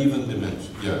 These are even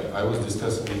dimensions. Yeah, I was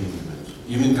discussing even dimensions.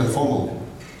 Even conformal.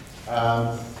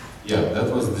 Yeah, that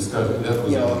was discussed.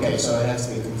 Yeah, okay, so it has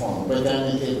to be conformal. But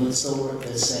then it would still work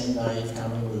the same naive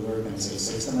counting would work in, say,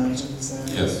 6 dimensions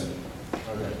then? Yes.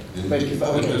 Okay. But if,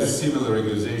 there's similar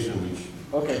regularization which...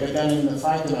 Okay, but then in the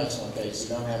 5-dimensional case,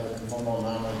 you don't have a conformal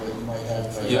anomaly, but you might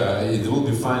have... yeah, it will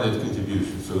be finite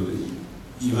contribution, so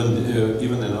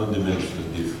even a non-dimensional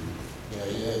difference. Yeah,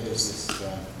 there's this, we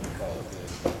call it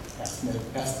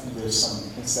the F, there's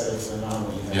some, instead of the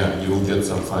anomaly. Yeah, you will get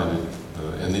some finite,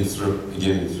 and it's,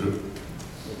 again, it's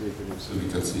to be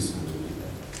consistent with it.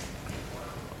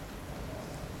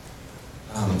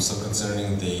 So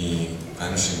concerning the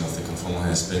vanishing of the conformal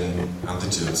high-spin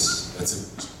amplitudes, that's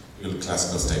a real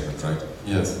classical statement, right?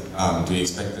 Yes. Do you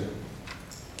expect that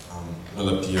will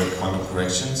appear quantum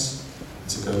corrections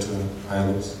to go to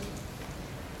higher loops?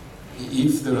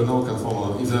 If there are no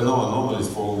conformal, if there are no anomalies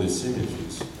for all these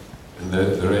symmetries, and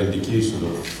there are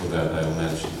indications for that,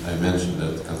 I mentioned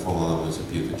that conformal anomalies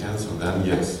appear to cancel, then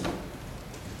yes.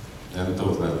 Then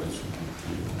total amplitude should be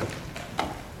clear.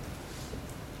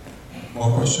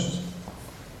 More questions?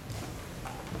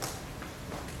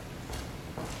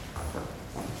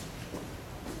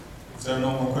 If there are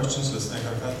no more questions, let's thank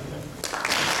Arkady.